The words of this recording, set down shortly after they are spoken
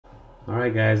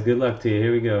Alright guys, good luck to you.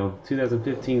 Here we go.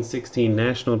 2015-16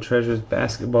 National Treasures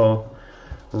Basketball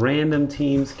Random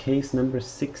Teams case number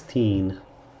 16.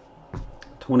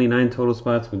 29 total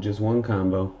spots with just one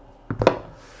combo. We're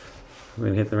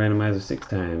going to hit the randomizer 6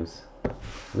 times.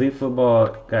 Elite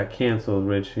Football got canceled,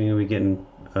 Rich. You're going to be getting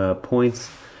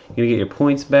points. You're going to get your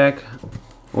points back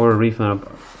or a refund.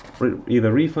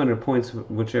 Either refund or points,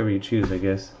 whichever you choose, I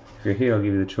guess. If you're here, I'll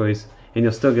give you the choice. And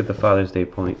you'll still get the Father's Day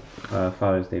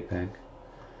Father's Day pack.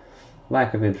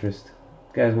 Lack of interest.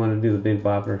 Guys wanted to do the big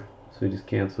bopper, so we just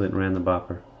canceled it and ran the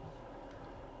bopper.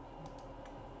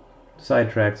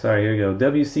 Sidetrack, sorry, here we go.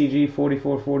 WCG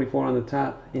 4444 on the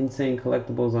top, Insane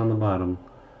Collectibles on the bottom.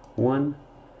 1,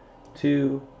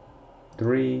 2,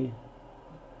 3,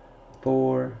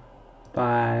 4,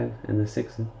 5, and the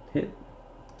 6 hit.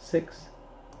 6.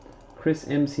 Chris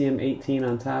MCM 18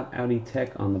 on top, Audi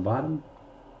Tech on the bottom.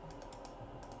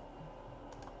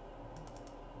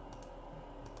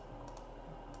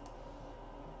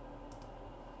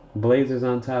 Blazers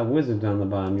on top, Wizards on the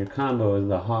bottom. Your combo is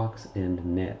the Hawks and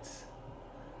Nets.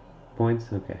 Points?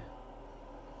 Okay.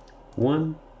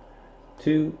 1,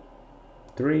 2,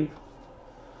 3,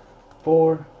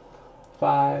 4,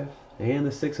 5, and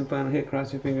the 6th and final hit.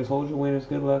 Cross your fingers, hold your winners,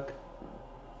 good luck.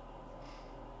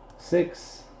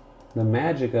 6, the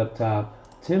Magic up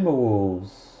top,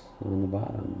 Timberwolves on the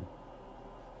bottom.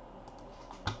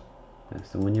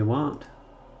 That's the one you want.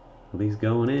 At least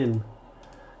going in.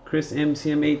 Chris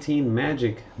MCM 18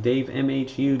 Magic, Dave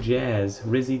MHU Jazz,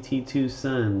 Rizzy T2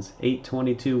 Suns,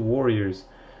 822 Warriors,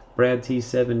 Brad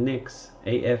T7 Knicks,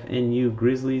 AFNU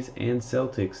Grizzlies and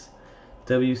Celtics,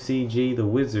 WCG the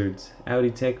Wizards,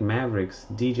 Audi Tech Mavericks,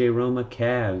 DJ Roma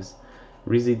Cavs,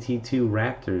 Rizzy T2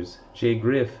 Raptors, Jay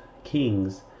Griff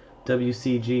Kings,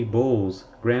 WCG Bulls,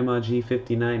 Grandma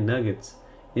G59 Nuggets,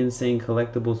 Insane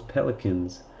Collectibles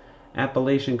Pelicans,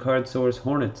 Appalachian Card Source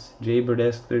Hornets,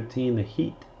 Jaybirdesque 13 the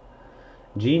Heat,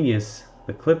 Genius,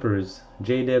 the Clippers,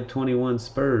 JDeb 21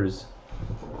 Spurs,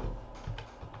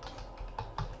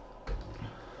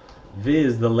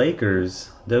 Viz, the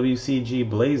Lakers, WCG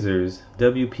Blazers,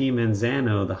 WP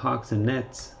Manzano, the Hawks and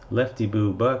Nets, Lefty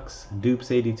Boo Bucks,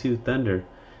 Dupes 82 Thunder,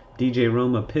 DJ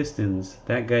Roma Pistons,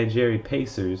 That Guy Jerry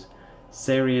Pacers,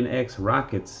 Sarian X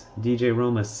Rockets, DJ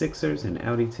Roma Sixers, and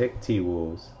Audi Tech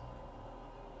T-Wolves.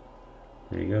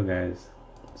 There you go, guys.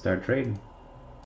 Start trading.